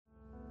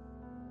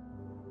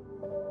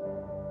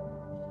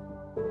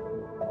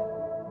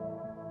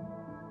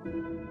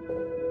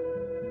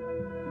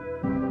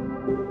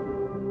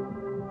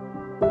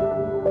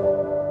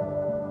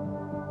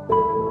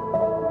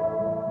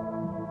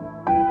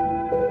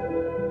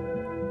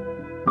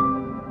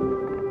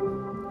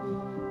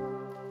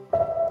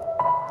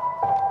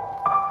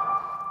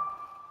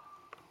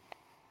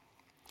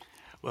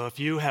if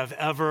you have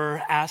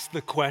ever asked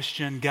the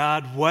question,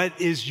 God,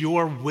 what is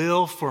your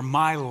will for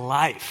my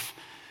life?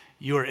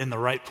 You are in the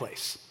right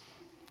place.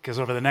 Because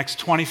over the next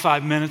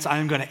 25 minutes, I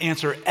am going to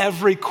answer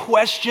every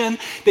question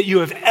that you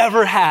have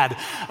ever had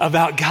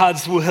about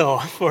God's will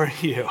for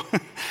you.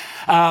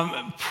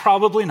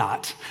 Probably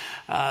not.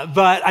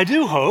 But I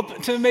do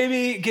hope to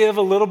maybe give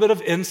a little bit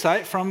of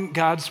insight from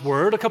God's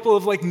word, a couple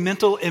of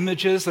mental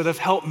images that have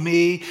helped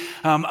me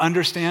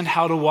understand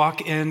how to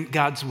walk in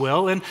God's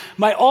will. And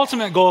my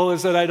ultimate goal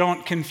is that I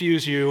don't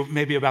confuse you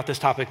maybe about this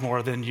topic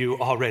more than you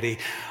already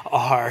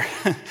are.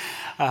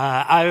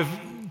 I've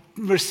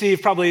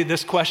received probably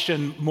this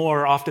question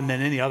more often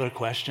than any other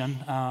question.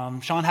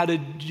 Shawn, how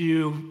did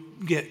you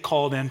get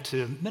called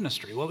into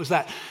ministry? What was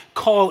that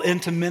call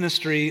into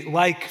ministry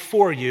like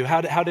for you?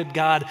 How did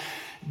God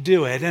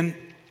do it? And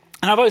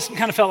I've always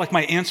kind of felt like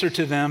my answer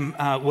to them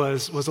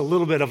was a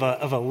little bit of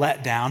a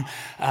letdown.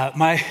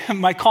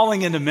 My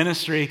calling into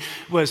ministry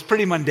was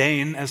pretty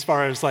mundane as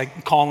far as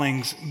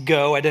callings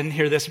go. I didn't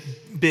hear this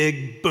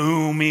big,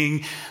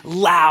 booming,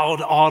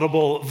 loud,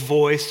 audible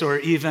voice or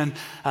even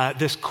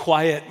this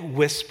quiet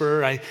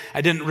whisper.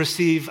 I didn't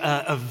receive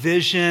a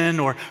vision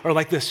or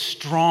this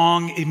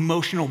strong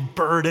emotional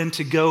burden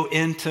to go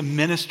into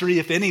ministry.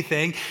 If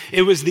anything,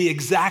 it was the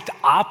exact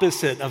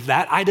opposite of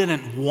that. I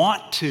didn't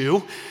want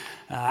to.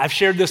 I've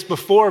shared this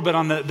before, but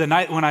on the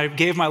night when I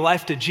gave my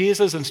life to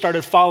Jesus and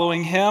started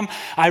following him,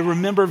 I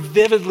remember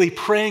vividly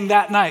praying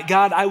that night,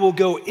 God, I will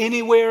go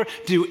anywhere,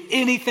 do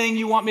anything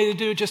you want me to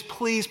do. Just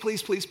please,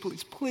 please, please,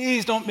 please,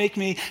 please don't make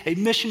me a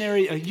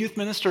missionary, a youth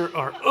minister,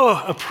 or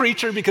a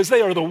preacher, because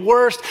they are the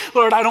worst.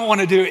 Lord, I don't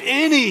want to do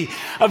any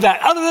of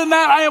that. Other than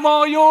that, I am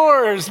all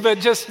yours, but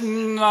just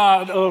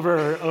not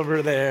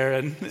over there.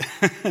 And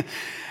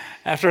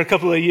after a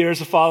couple of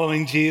years of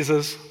following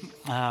Jesus,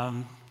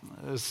 I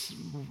was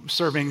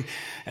serving,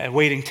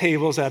 waiting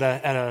tables at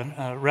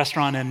a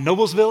restaurant in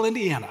Noblesville,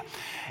 Indiana.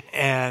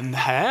 And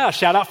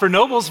shout out for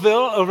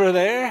Noblesville over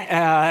there.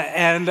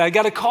 And I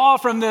got a call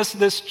from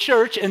this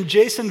church in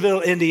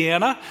Jasonville,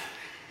 Indiana.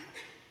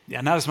 Yeah,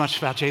 not as much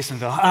about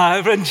Jasonville.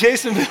 But in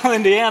Jasonville,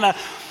 Indiana,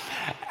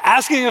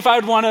 asking if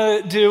I'd want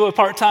to do a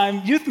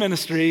part-time youth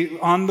ministry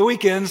on the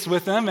weekends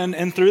with them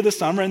and through the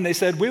summer. And they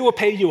said, we will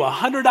pay you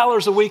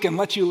 $100 a week and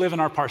let you live in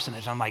our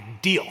parsonage. I'm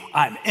like, deal,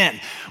 I'm in.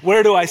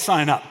 Where do I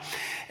sign up?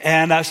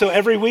 And so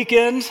every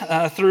weekend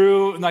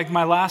through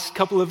my last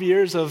couple of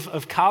years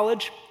of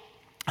college,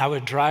 I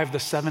would drive the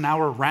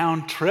 7-hour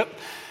round trip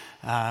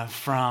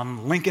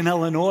from Lincoln,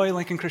 Illinois,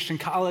 Lincoln Christian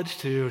College,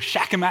 to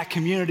Shakamak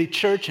Community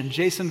Church in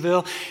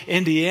Jasonville,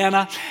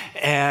 Indiana,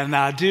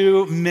 and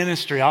do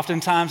ministry.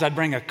 Oftentimes, I'd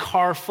bring a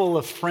car full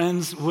of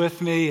friends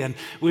with me, and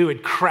we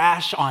would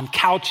crash on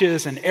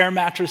couches and air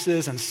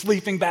mattresses and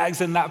sleeping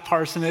bags in that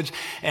parsonage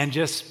and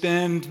just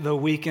spend the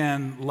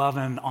weekend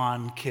loving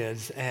on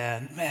kids.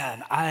 And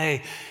man,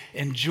 I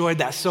enjoyed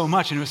that so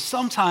much. And it was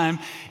sometime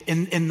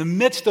in the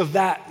midst of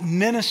that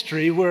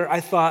ministry where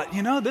I thought,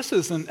 this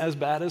isn't as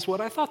bad as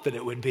what I thought that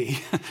it would be.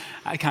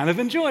 I kind of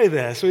enjoy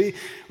this. We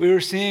were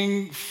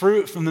seeing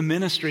fruit from the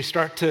ministry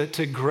start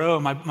to grow.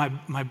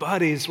 My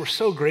buddies were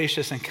so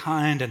gracious and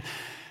kind, and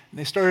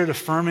they started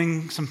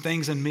affirming some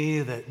things in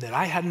me that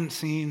I hadn't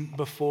seen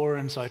before.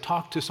 And so I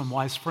talked to some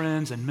wise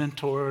friends and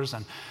mentors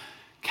and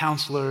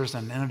counselors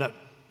and ended up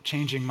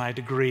changing my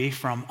degree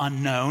from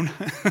unknown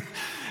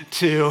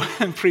to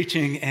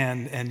preaching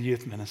and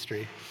youth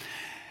ministry.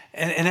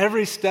 And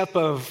every step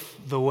of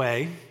the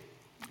way,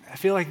 I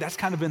feel like that's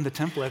kind of been the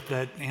template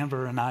that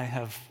Amber and I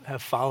have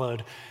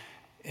followed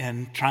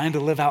in trying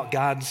to live out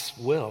God's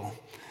will.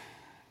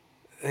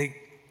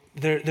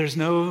 There's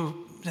no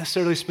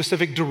necessarily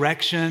specific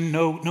direction,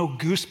 no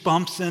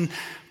goosebumps in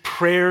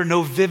prayer,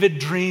 no vivid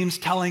dreams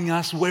telling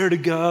us where to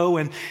go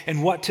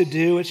and what to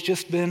do. It's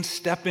just been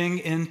stepping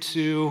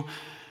into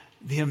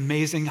the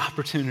amazing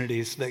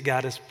opportunities that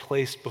God has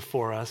placed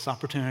before us,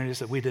 opportunities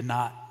that we did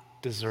not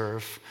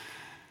deserve.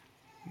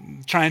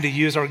 Trying to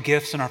use our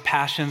gifts and our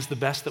passions the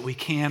best that we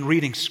can,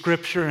 reading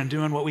scripture and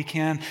doing what we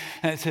can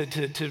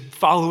to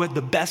follow it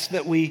the best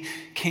that we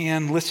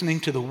can,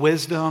 listening to the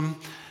wisdom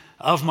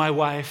of my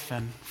wife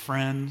and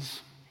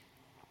friends.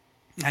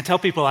 I tell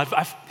people,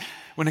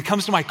 when it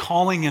comes to my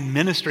calling in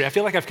ministry, I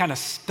feel like I've kind of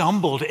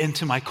stumbled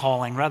into my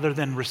calling rather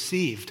than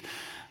received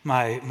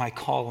my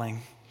calling.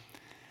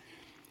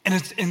 And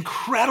as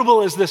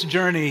incredible as this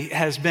journey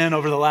has been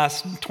over the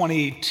last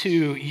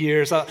 22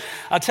 years, I'll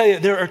tell you,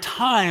 there are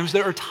times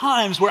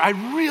where I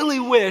really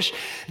wish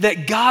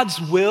that God's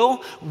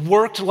will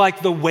worked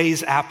like the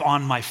Waze app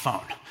on my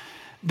phone.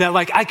 That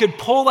I could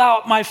pull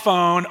out my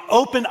phone,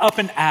 open up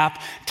an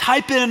app,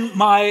 type in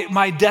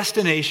my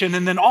destination,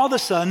 and then all of a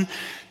sudden,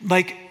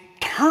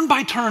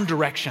 turn-by-turn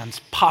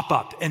directions pop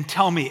up and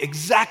tell me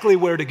exactly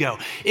where to go.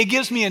 It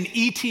gives me an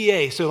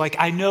ETA, so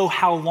I know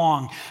how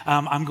long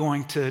I'm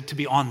going to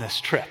be on this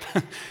trip.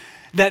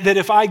 that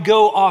if I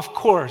go off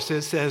course,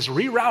 it says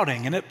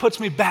rerouting, and it puts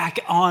me back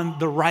on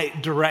the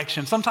right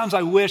direction. Sometimes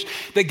I wish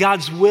that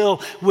God's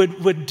will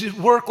would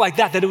work like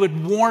that it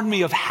would warn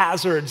me of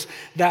hazards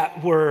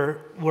that were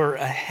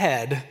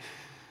ahead.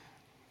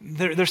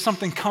 There's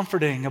something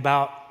comforting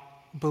about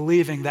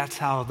believing that's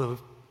how the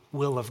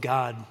will of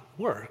God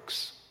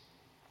works.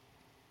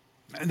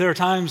 There are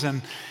times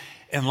in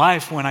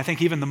life when I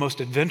think even the most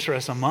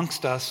adventurous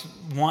amongst us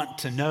want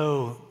to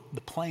know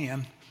the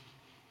plan.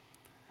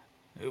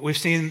 We've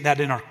seen that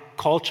in our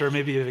culture,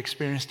 maybe you've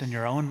experienced in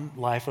your own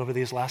life over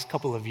these last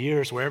couple of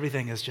years where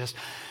everything has just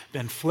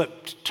been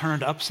flipped,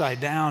 turned upside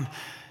down.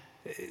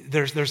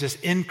 There's this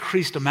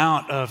increased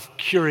amount of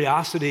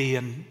curiosity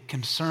and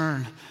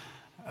concern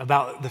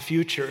about the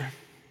future.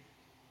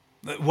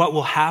 What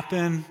will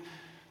happen?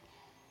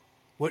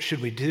 What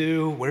should we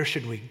do? Where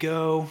should we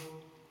go?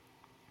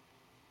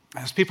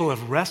 As people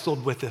have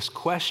wrestled with this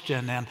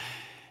question and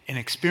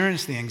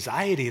experienced the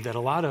anxiety that a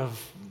lot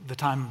of the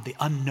time the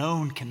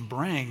unknown can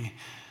bring,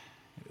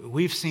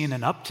 we've seen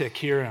an uptick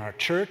here in our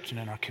church and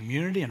in our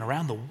community and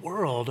around the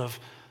world of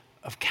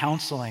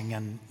counseling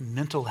and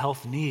mental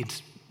health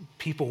needs,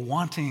 people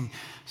wanting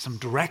some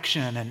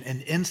direction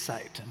and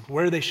insight and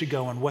where they should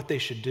go and what they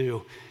should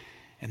do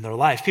in their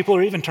life. People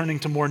are even turning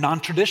to more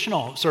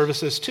non-traditional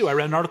services too. I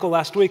read an article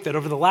last week that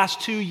over the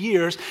last 2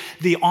 years,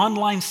 the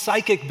online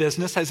psychic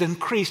business has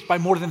increased by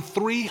more than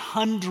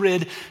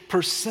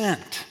 300%.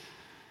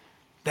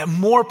 That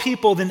more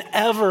people than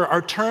ever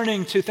are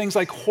turning to things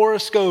like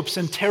horoscopes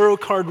and tarot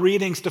card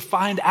readings to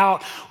find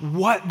out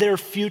what their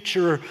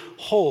future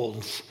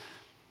holds.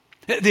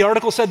 The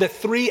article said that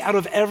 3 out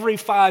of every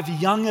 5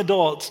 young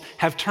adults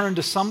have turned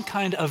to some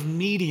kind of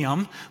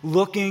medium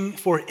looking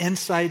for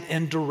insight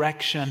and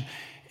direction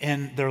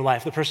in their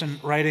life. The person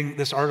writing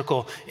this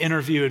article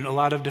interviewed a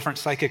lot of different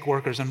psychic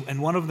workers,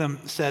 and one of them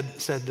said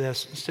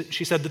this.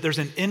 She said that there's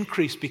an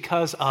increase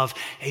because of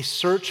a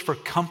search for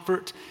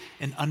comfort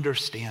and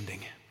understanding,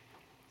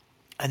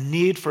 a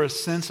need for a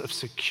sense of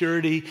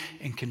security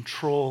and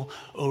control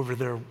over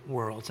their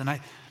worlds. And I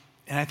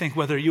think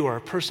whether you are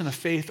a person of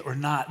faith or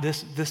not,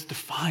 this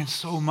defines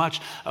so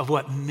much of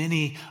what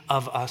many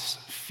of us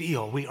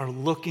feel. We are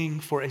looking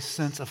for a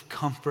sense of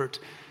comfort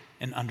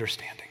and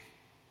understanding.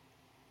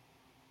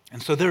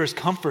 And so there is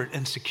comfort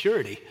and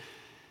security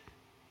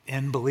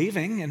in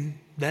believing and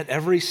that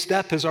every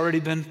step has already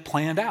been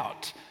planned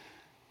out.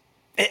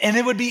 And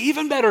it would be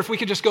even better if we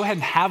could just go ahead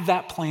and have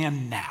that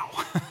plan now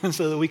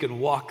so that we could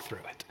walk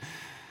through it.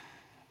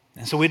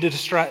 And so we did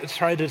try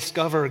to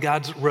discover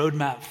God's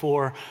roadmap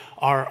for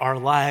our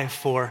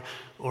life, or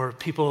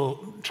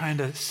people trying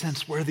to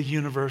sense where the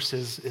universe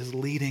is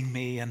leading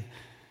me. And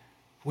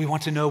we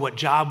want to know what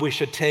job we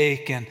should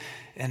take and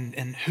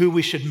who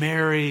we should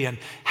marry and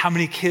how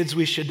many kids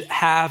we should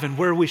have and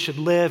where we should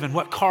live and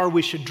what car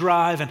we should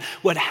drive and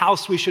what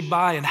house we should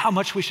buy and how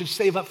much we should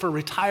save up for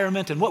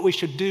retirement and what we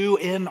should do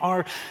in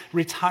our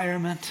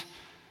retirement.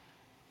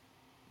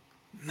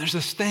 And there's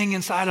this thing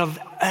inside of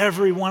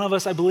every one of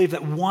us, I believe,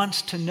 that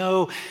wants to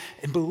know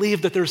and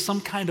believe that there's some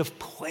kind of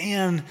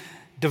plan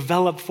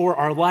developed for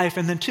our life.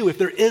 And then too, if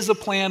there is a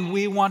plan,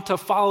 we want to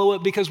follow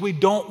it because we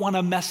don't want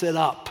to mess it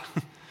up.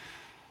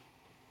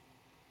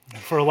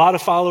 For a lot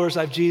of followers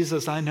of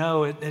Jesus, I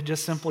know it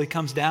just simply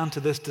comes down to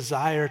this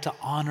desire to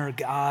honor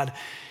God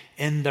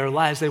in their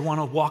lives. They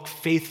want to walk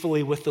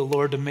faithfully with the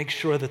Lord to make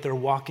sure that they're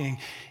walking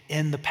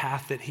in the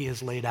path that He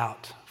has laid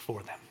out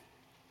for them.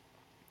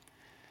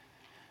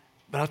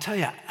 But I'll tell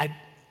you, I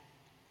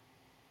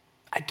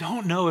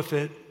don't know if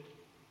it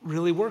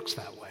really works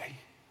that way.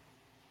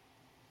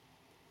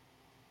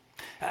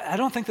 I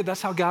don't think that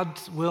that's how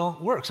God's will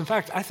works. In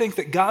fact, I think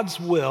that God's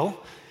will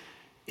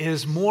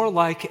is more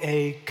like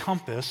a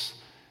compass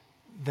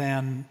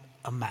than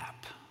a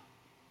map.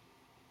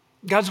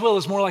 God's will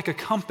is more like a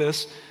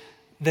compass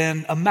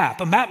than a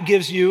map. A map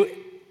gives you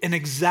an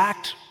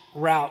exact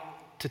route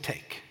to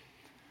take,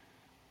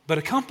 but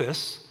a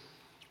compass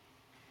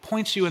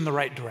points you in the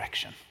right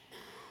direction.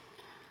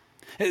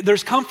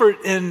 There's comfort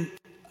in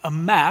a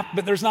map,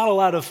 but there's not a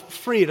lot of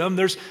freedom.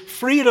 There's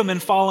freedom in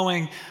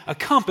following a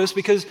compass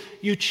because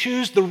you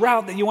choose the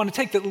route that you want to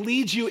take that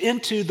leads you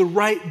into the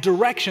right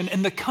direction.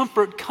 And the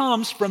comfort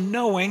comes from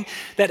knowing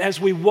that as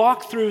we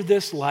walk through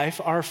this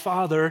life, our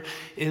Father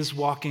is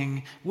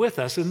walking with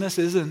us. And this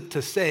isn't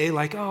to say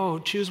like, oh,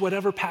 choose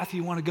whatever path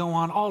you want to go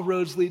on. All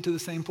roads lead to the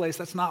same place.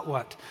 That's not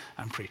what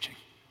I'm preaching.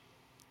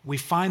 We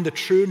find the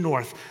true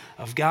north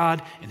of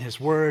God and His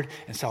Word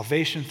and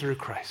salvation through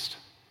Christ.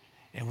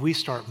 And we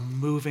start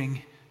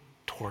moving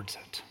towards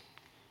it.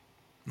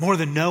 More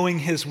than knowing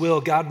His will,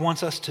 God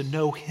wants us to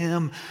know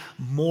Him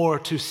more,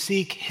 to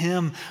seek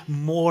Him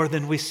more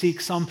than we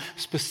seek some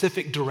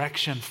specific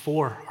direction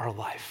for our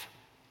life.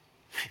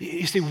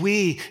 You see,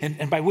 we,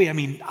 and by we I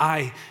mean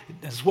I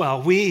as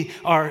well, we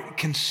are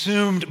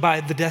consumed by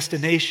the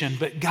destination,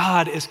 but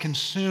God is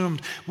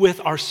consumed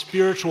with our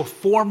spiritual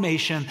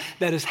formation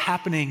that is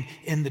happening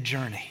in the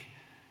journey.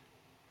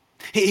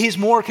 He's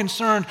more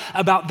concerned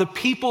about the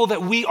people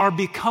that we are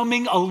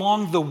becoming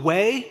along the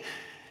way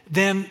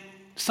than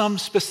some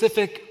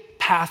specific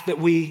path that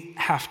we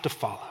have to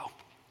follow.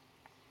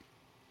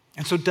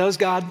 And so does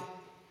God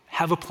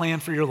have a plan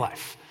for your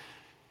life?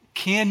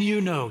 Can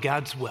you know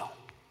God's will?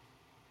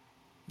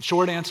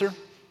 Short answer,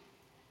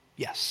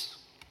 yes.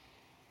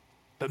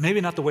 but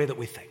maybe not the way that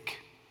we think.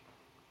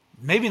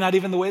 Maybe not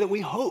even the way that we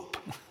hope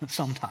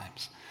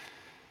sometimes.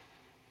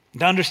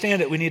 To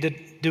understand it, we need to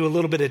do a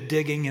little bit of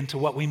digging into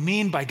what we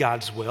mean by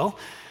God's will,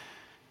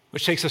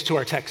 which takes us to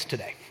our text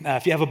today.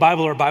 If you have a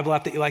Bible or a Bible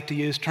app that you like to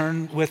use,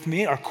 turn with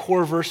me. Our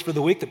core verse for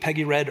the week that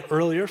Peggy read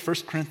earlier, 1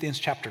 Corinthians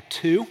chapter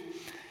 2.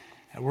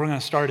 And we're going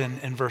to start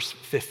in verse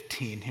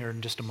 15 here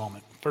in just a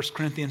moment. 1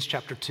 Corinthians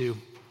chapter 2,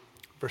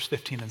 verse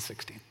 15 and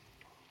 16.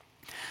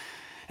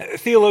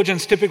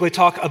 Theologians typically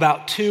talk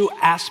about two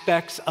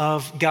aspects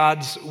of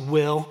God's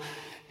will,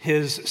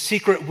 his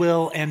secret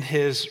will and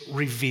his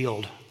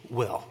revealed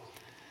will.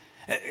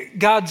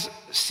 God's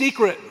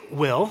secret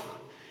will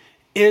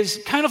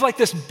is kind of like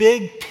this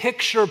big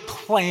picture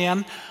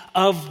plan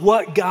of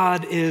what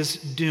God is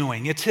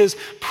doing. It's his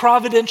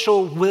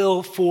providential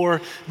will for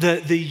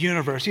the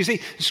universe. You see,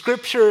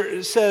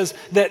 Scripture says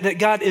that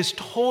God is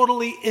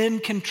totally in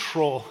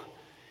control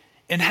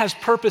and has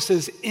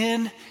purposes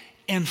in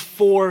and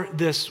for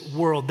this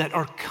world that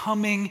are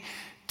coming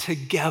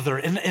together.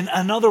 In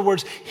other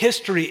words,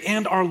 history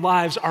and our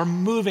lives are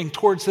moving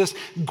towards this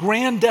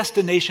grand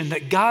destination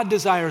that God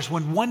desires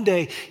when one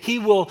day he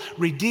will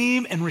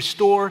redeem and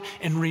restore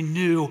and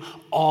renew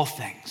all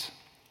things.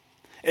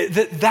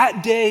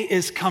 That day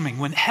is coming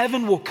when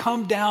heaven will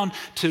come down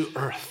to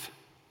earth.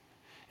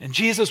 And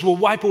Jesus will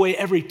wipe away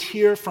every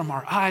tear from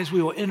our eyes.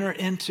 We will enter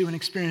into and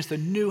experience the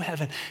new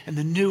heaven and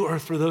the new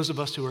earth for those of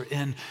us who are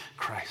in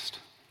Christ.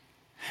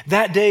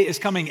 That day is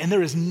coming, and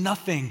there is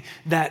nothing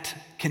that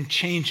can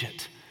change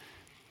it.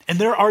 And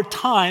there are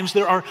times,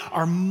 there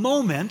are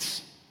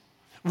moments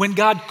when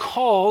God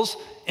calls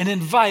and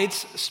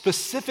invites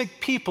specific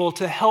people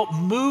to help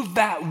move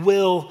that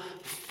will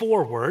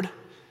forward.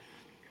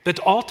 But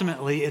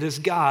ultimately, it is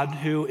God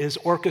who is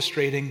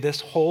orchestrating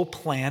this whole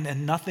plan,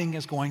 and nothing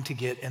is going to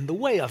get in the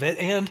way of it.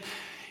 And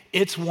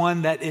it's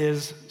one that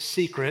is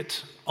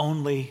secret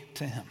only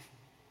to him.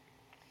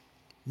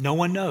 No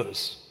one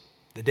knows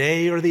the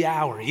day or the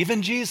hour.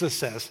 Even Jesus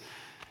says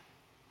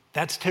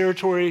that's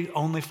territory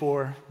only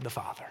for the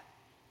Father.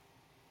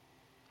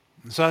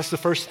 And so that's the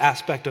first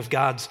aspect of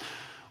God's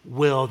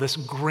will, this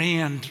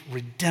grand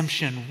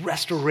redemption,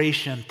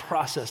 restoration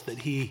process that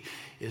he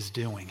is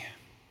doing.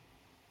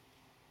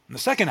 And the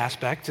second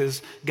aspect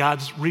is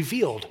God's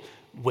revealed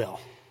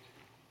will.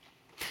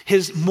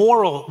 His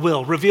moral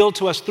will revealed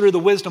to us through the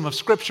wisdom of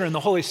Scripture and the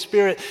Holy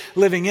Spirit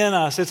living in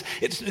us.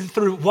 It's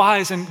through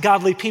wise and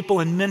godly people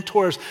and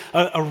mentors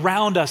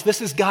around us. This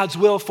is God's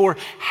will for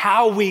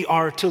how we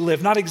are to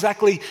live, not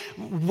exactly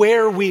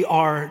where we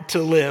are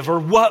to live or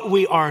what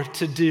we are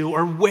to do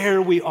or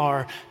where we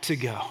are to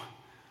go.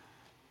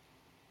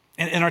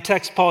 In our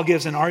text, Paul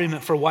gives an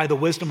argument for why the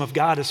wisdom of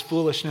God is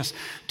foolishness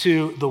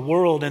to the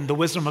world and the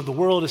wisdom of the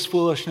world is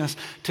foolishness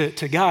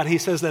to God. He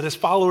says that as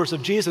followers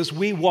of Jesus,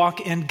 we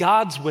walk in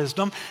God's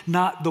wisdom,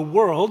 not the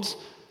world's,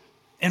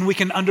 and we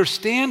can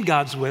understand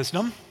God's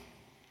wisdom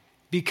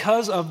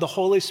because of the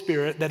Holy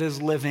Spirit that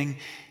is living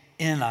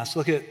in us.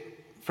 Look at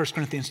 1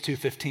 Corinthians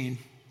 2:15. It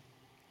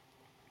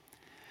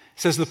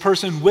says, the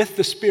person with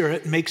the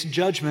Spirit makes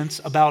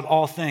judgments about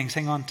all things.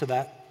 Hang on to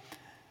that.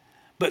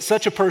 But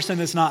such a person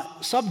is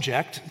not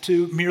subject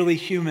to merely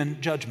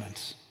human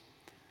judgments.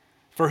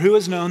 For who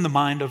has known the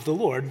mind of the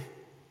Lord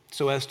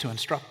so as to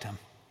instruct him?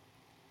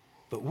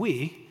 But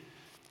we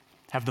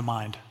have the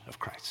mind of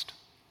Christ.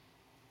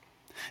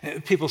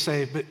 People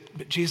say,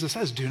 but Jesus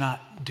says, do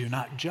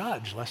not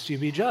judge, lest you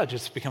be judged.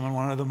 It's becoming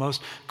one of the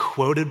most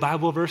quoted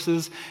Bible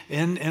verses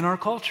in our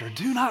culture.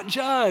 Do not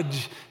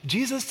judge.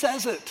 Jesus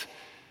says it.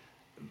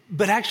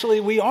 But actually,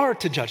 we are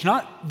to judge,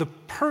 not the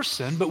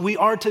person, but we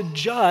are to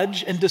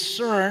judge and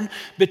discern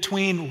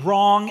between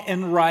wrong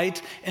and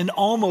right and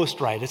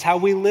almost right. It's how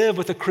we live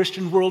with a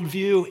Christian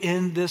worldview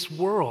in this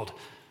world.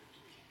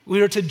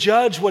 We are to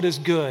judge what is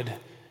good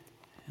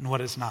and what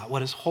is not,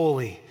 what is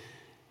holy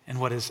and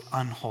what is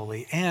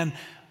unholy. And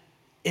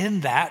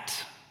in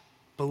that,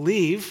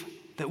 believe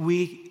that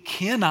we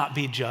cannot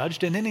be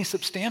judged in any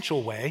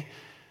substantial way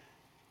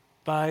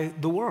by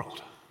the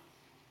world.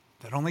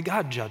 That only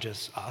God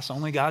judges us,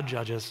 only God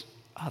judges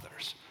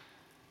others.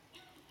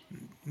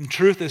 And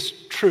truth is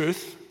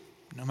truth,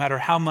 no matter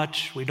how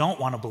much we don't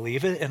want to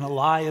believe it, and a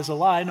lie is a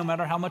lie, no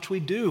matter how much we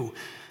do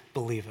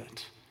believe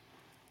it.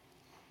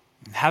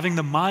 And having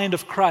the mind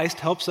of Christ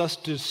helps us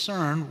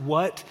discern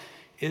what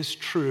is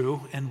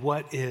true and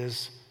what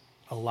is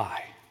a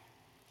lie.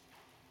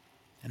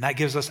 And that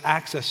gives us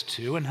access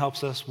to and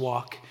helps us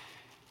walk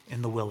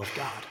in the will of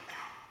God.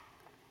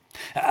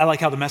 I like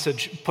how the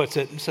Message puts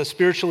it. It says,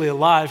 spiritually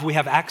alive, we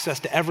have access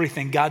to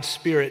everything God's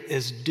Spirit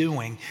is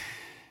doing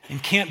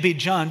and can't be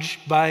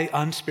judged by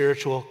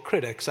unspiritual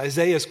critics.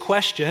 Isaiah's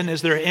question,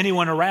 is there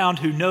anyone around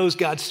who knows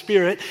God's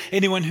Spirit,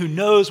 anyone who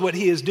knows what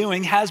he is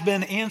doing, has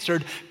been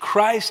answered.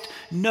 Christ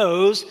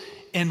knows,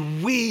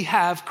 and we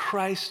have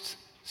Christ's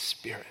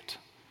Spirit,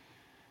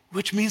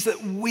 which means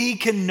that we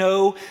can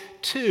know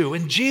too.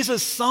 And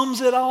Jesus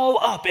sums it all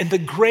up in the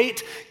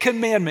great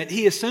commandment.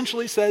 He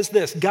essentially says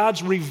this: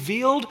 God's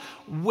revealed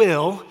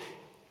will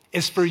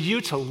is for you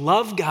to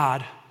love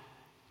God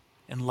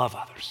and love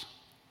others.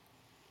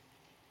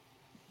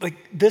 like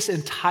this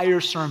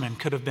entire sermon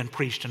could have been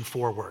preached in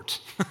 4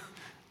 words.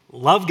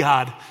 Love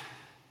God,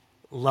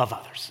 love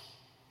others.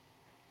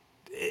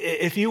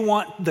 If you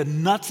want the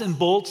nuts and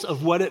bolts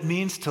of what it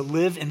means to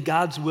live in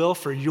God's will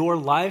for your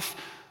life,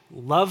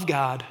 love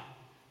God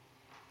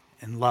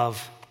and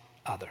love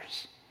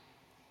others.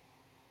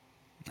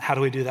 How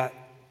do we do that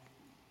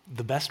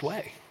the best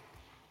way?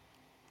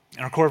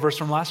 In our core verse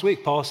from last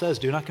week, Paul says,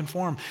 do not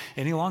conform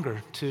any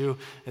longer to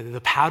the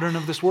pattern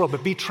of this world,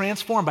 but be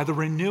transformed by the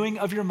renewing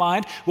of your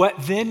mind.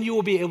 Then you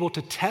will be able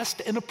to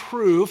test and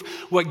approve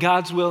what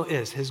God's will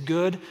is, his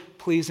good,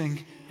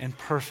 pleasing, and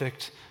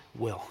perfect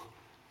will.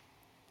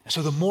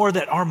 So the more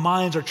that our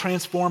minds are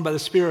transformed by the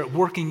Spirit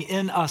working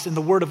in us and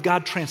the Word of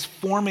God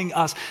transforming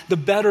us, the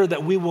better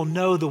that we will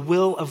know the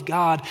will of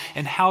God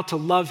and how to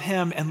love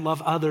him and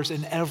love others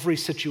in every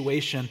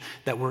situation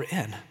that we're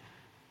in.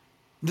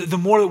 The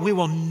more that we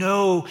will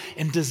know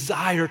and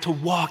desire to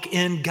walk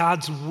in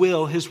God's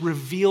will, his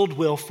revealed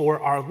will for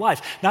our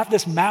life. Not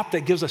this map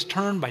that gives us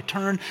turn by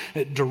turn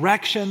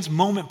directions,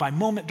 moment by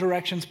moment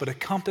directions, but a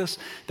compass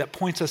that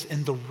points us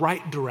in the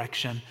right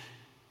direction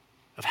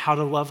of how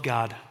to love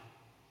God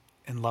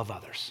and love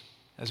others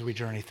as we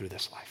journey through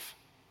this life.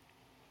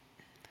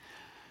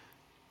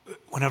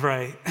 Whenever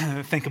I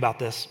think about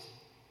this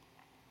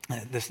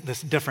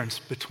difference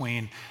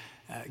between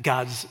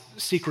God's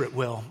secret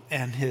will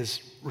and his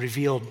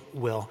revealed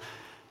will,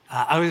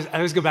 I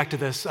always go back to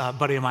this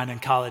buddy of mine in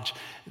college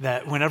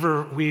that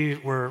whenever we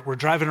were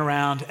driving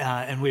around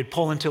and we'd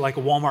pull into like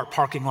a Walmart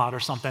parking lot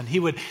or something, he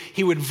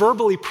would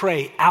verbally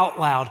pray out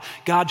loud,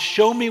 God,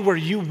 show me where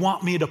you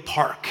want me to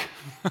park.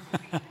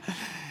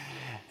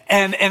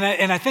 And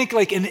I think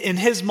like in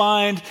his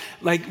mind,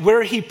 like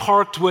where he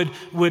parked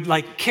would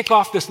like kick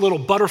off this little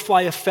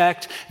butterfly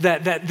effect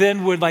that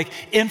then would like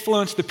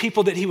influence the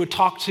people that he would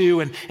talk to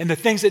and the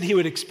things that he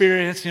would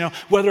experience,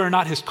 whether or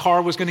not his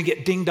car was going to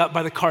get dinged up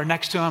by the car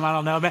next to him, I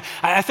don't know. But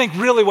I think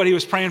really what he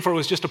was praying for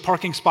was just a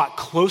parking spot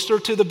closer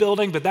to the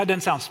building, but that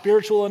didn't sound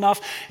spiritual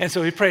enough. And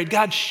so he prayed,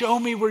 God, show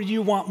me where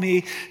you want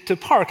me to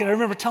park. And I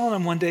remember telling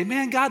him one day,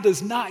 man, God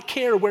does not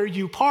care where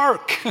you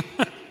park.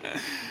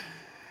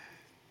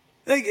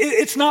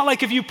 It's not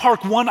like if you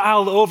park one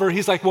aisle over,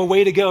 he's like, well,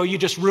 way to go, you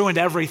just ruined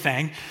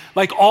everything.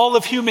 Like all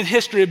of human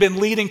history had been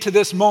leading to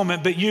this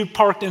moment, but you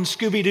parked in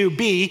Scooby-Doo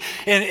B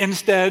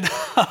instead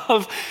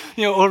of,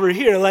 over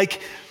here.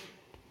 Like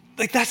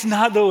that's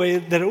not the way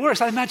that it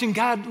works. I imagine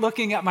God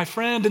looking at my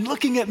friend and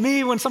looking at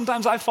me when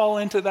sometimes I fall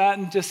into that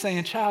and just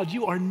saying, child,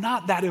 you are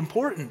not that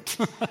important.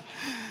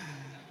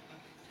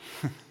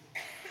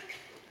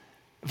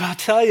 But I'll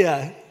tell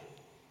you,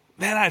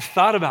 man, I've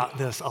thought about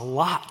this a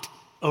lot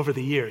over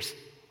the years.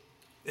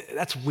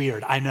 That's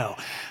weird, I know.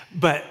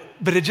 But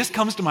it just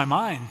comes to my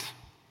mind.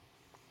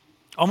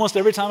 Almost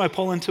every time I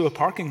pull into a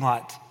parking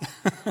lot,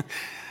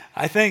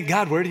 I think,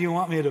 God, where do you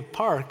want me to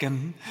park?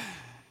 And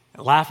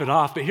laugh it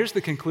off. But here's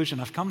the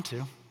conclusion I've come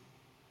to.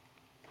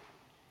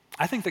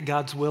 I think that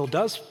God's will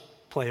does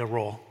play a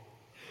role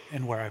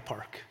in where I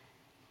park.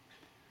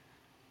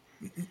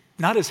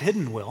 Not his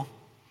hidden will,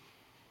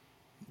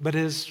 but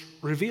his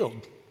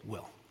revealed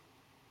will.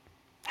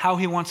 How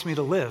he wants me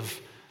to live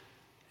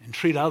and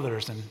treat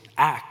others and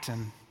act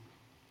in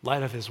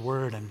light of his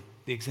word and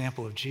the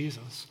example of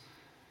Jesus.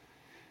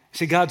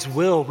 See, God's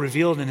will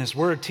revealed in his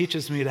word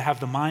teaches me to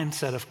have the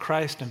mindset of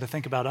Christ and to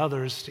think about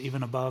others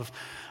even above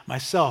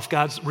myself.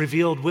 God's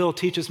revealed will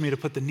teaches me to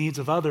put the needs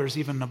of others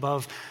even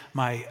above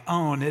my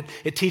own.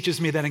 It teaches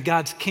me that in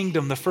God's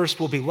kingdom, the first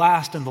will be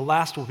last and the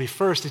last will be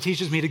first. It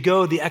teaches me to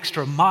go the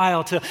extra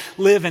mile, to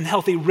live in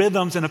healthy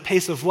rhythms and a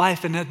pace of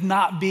life and to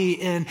not be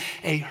in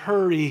a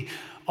hurry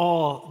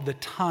all the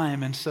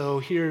time. And so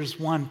here's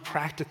one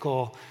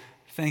practical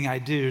thing I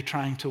do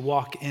trying to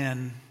walk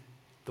in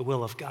the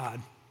will of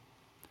God.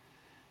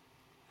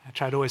 I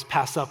try to always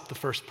pass up the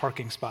first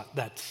parking spot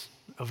that's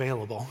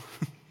available.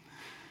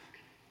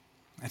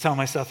 I tell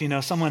myself,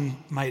 someone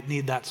might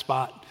need that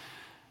spot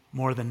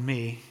more than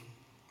me.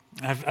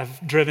 I've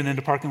driven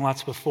into parking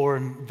lots before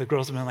and the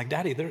girls have been like,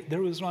 Daddy,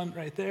 there was one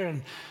right there.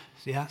 And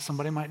yeah,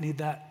 somebody might need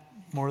that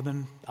more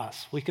than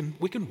us. We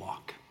can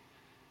walk.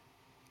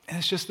 And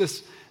it's just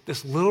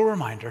this little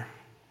reminder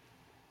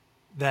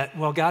that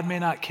while God may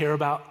not care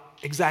about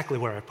exactly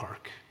where I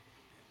park,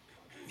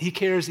 he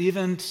cares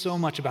even so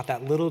much about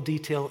that little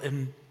detail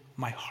in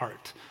my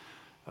heart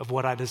of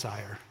what I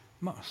desire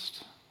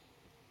most.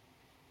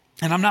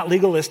 And I'm not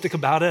legalistic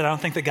about it. I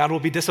don't think that God will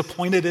be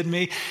disappointed in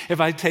me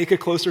if I take a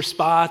closer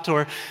spot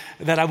or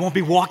that I won't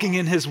be walking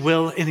in his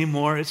will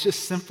anymore. It's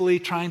just simply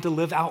trying to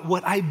live out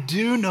what I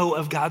do know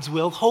of God's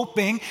will,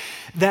 hoping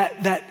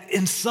that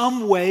in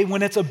some way,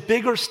 when it's a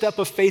bigger step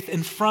of faith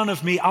in front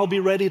of me, I'll be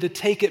ready to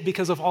take it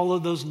because of all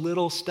of those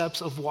little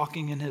steps of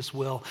walking in his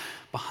will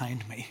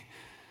behind me.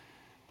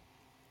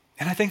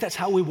 And I think that's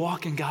how we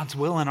walk in God's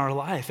will in our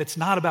life. It's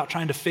not about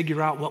trying to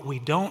figure out what we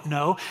don't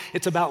know.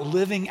 It's about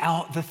living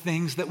out the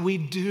things that we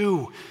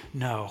do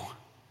know.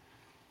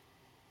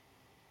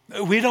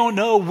 We don't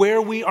know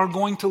where we are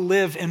going to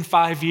live in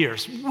 5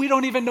 years. We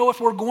don't even know if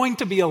we're going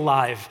to be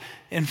alive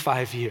in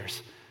 5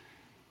 years.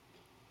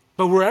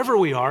 But wherever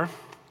we are,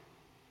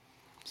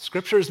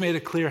 Scripture has made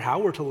it clear how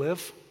we're to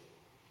live,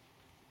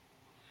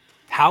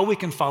 how we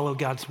can follow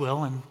God's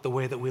will in the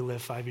way that we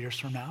live 5 years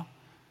from now.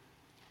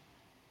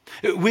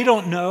 We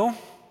don't know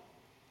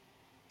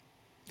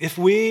if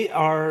we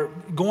are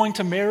going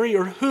to marry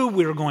or who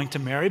we're going to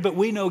marry, but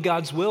we know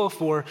God's will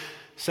for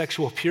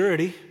sexual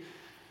purity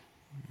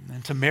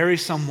and to marry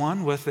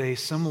someone with a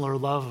similar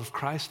love of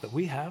Christ that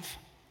we have.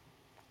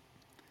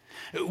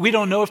 We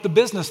don't know if the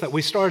business that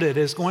we started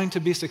is going to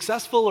be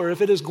successful or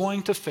if it is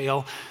going to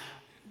fail,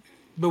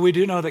 but we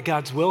do know that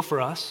God's will for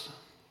us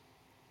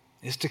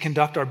is to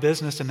conduct our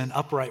business in an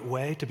upright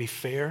way, to be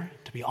fair,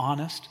 to be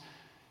honest,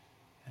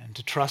 and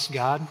to trust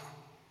God,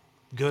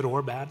 good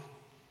or bad.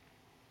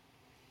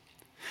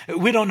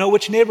 We don't know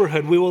which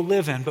neighborhood we will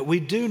live in, but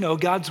we do know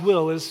God's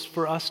will is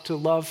for us to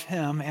love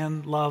Him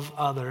and love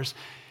others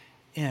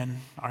in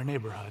our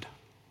neighborhood.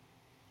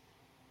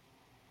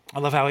 I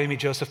love how Amy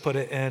Joseph put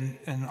it in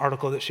an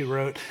article that she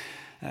wrote.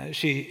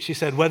 She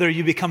said, whether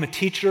you become a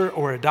teacher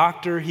or a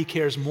doctor, He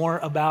cares more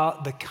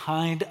about the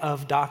kind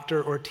of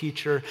doctor or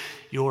teacher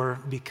you're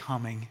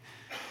becoming.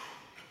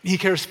 He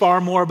cares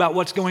far more about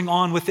what's going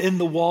on within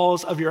the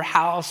walls of your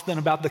house than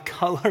about the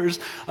colors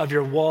of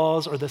your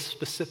walls or the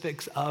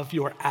specifics of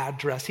your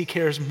address. He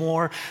cares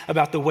more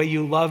about the way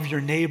you love your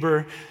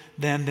neighbor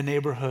than the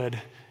neighborhood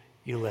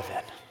you live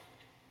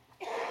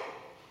in.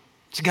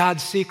 It's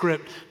God's secret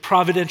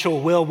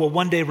providential will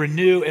one day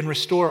renew and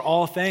restore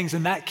all things,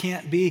 and that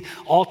can't be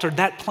altered.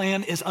 That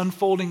plan is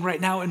unfolding right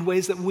now in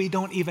ways that we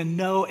don't even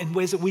know, in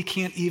ways that we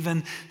can't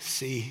even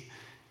see.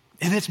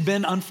 And it's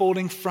been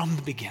unfolding from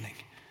the beginning.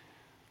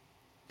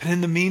 But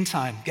in the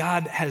meantime,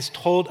 God has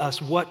told us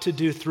what to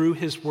do through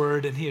His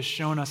word, and He has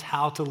shown us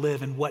how to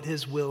live and what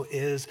His will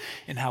is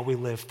and how we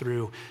live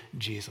through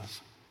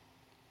Jesus.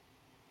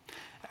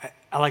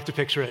 I like to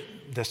picture it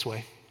this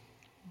way.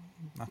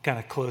 I'll kind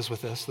of close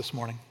with this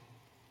morning.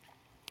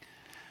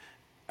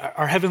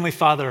 Our Heavenly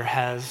Father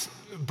has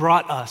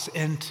brought us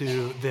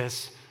into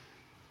this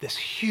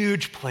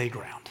huge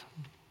playground.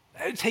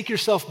 Take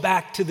yourself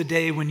back to the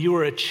day when you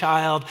were a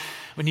child,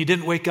 when you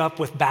didn't wake up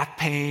with back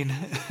pain,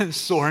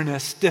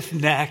 soreness, stiff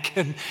neck,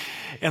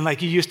 and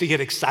like you used to get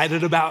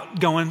excited about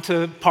going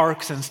to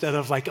parks instead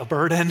of like a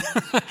burden.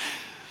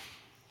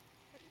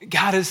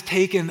 God has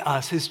taken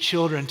us, His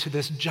children, to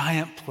this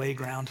giant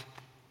playground.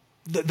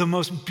 The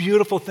most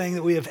beautiful thing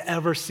that we have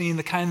ever seen,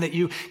 the kind that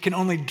you can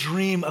only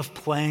dream of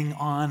playing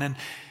on. And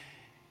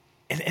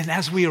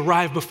as we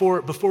arrive,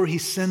 before He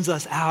sends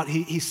us out,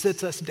 he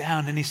sits us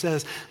down and He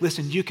says,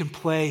 listen, you can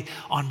play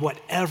on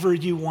whatever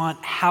you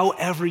want,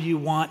 however you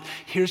want.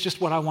 Here's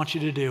just what I want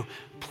you to do.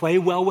 Play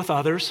well with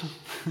others.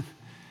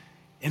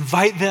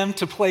 Invite them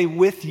to play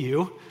with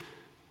you.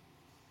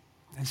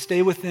 And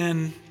stay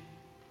within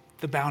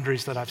the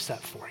boundaries that I've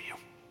set for you.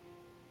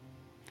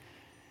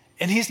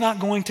 And He's not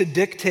going to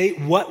dictate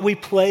what we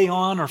play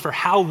on or for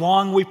how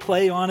long we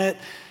play on it.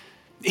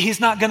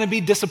 He's not going to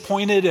be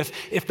disappointed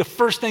if the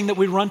first thing that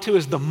we run to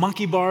is the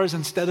monkey bars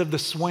instead of the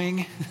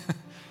swing.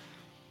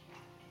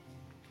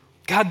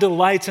 God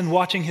delights in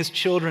watching His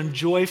children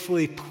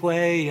joyfully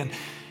play and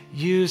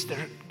use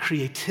their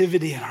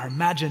creativity and our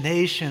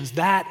imaginations.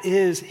 That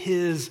is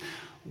His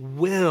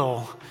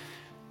will.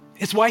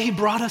 It's why He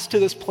brought us to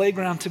this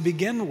playground to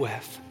begin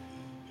with.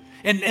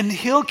 And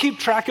He'll keep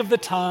track of the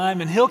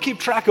time and He'll keep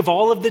track of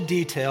all of the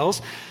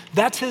details.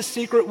 That's His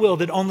secret will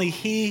that only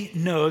He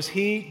knows.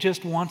 He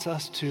just wants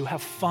us to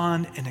have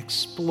fun and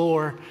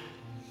explore,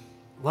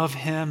 love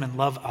Him and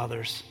love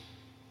others,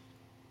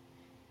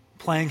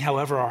 playing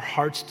however our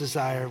hearts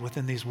desire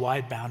within these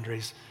wide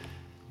boundaries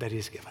that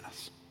He's given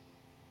us.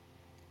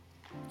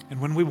 And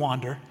when we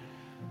wander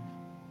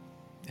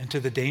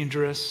into the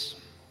dangerous,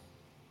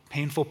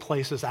 painful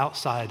places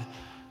outside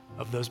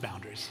of those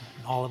boundaries,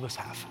 and all of us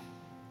have,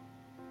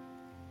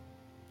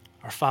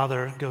 our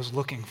Father goes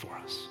looking for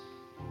us.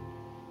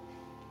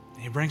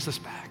 And He brings us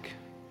back,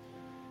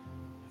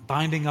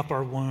 binding up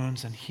our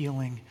wounds and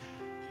healing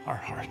our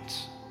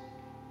hearts.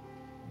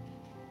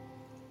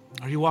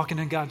 Are you walking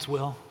in God's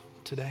will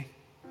today?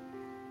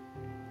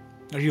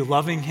 Are you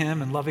loving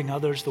Him and loving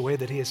others the way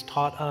that He has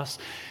taught us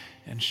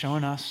and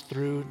shown us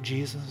through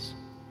Jesus?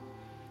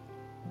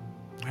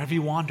 Or have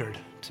you wandered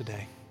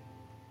today?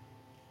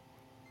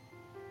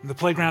 The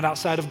playground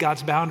outside of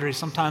God's boundaries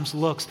sometimes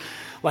looks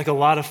like a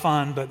lot of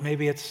fun, but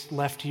maybe it's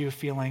left you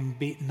feeling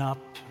beaten up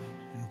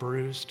and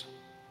bruised.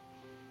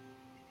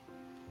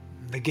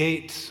 The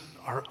gates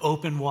are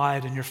open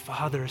wide and your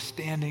Father is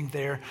standing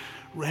there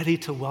ready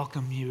to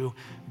welcome you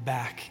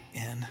back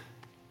in.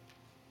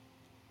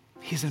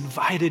 He's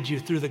invited you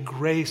through the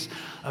grace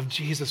of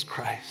Jesus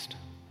Christ.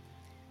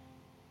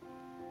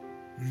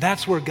 And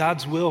that's where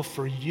God's will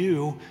for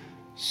you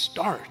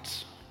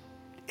starts,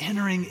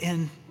 entering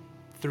in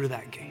through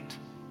that gate.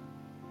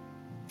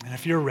 And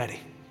if you're ready,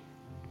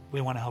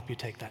 we want to help you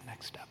take that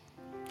next step.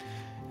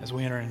 As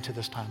we enter into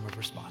this time of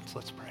response,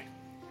 let's pray.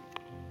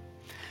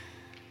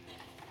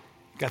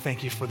 God,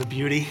 thank you for the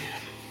beauty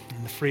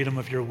and the freedom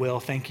of your will.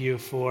 Thank you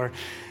for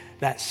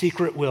that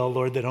secret will,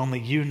 Lord, that only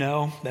you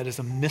know, that is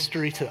a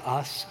mystery to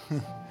us.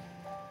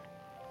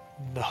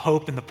 The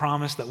hope and the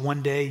promise that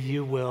one day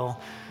you will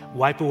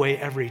wipe away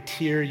every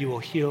tear, you will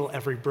heal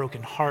every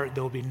broken heart.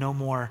 There will be no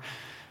more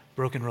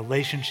broken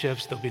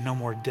relationships. There'll be no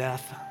more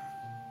death,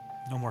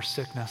 no more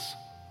sickness.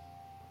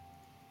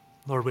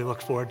 Lord, we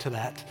look forward to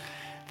that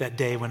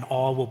day when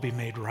all will be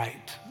made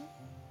right,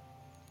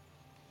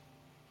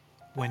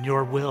 when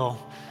your will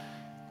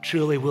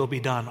truly will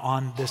be done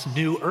on this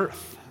new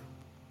earth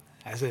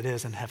as it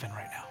is in heaven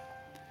right now.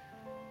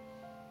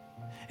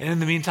 And in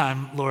the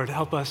meantime, Lord,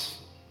 help us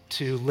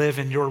to live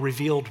in your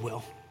revealed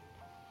will,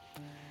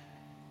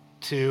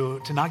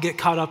 to not get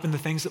caught up in the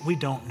things that we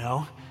don't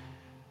know,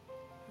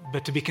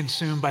 but to be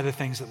consumed by the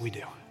things that we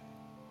do.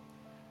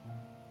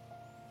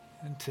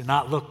 And to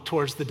not look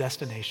towards the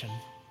destination,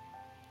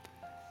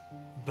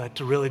 but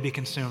to really be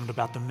consumed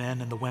about the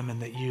men and the women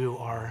that you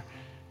are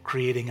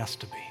creating us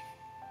to be,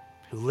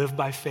 who live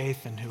by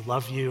faith and who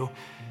love you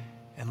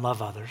and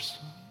love others.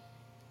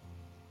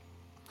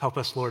 Help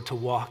us, Lord, to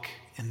walk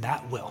in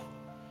that will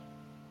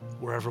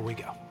wherever we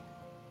go.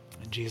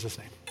 In Jesus'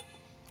 name,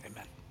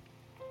 amen.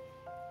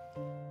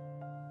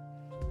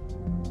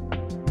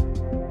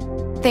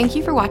 Thank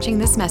you for watching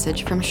this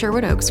message from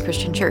Sherwood Oaks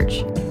Christian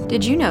Church.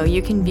 Did you know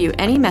you can view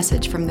any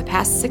message from the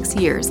past 6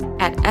 years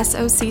at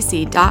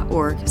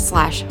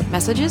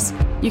socc.org/messages?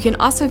 You can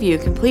also view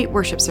complete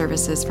worship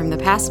services from the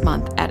past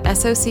month at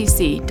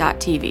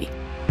socc.tv.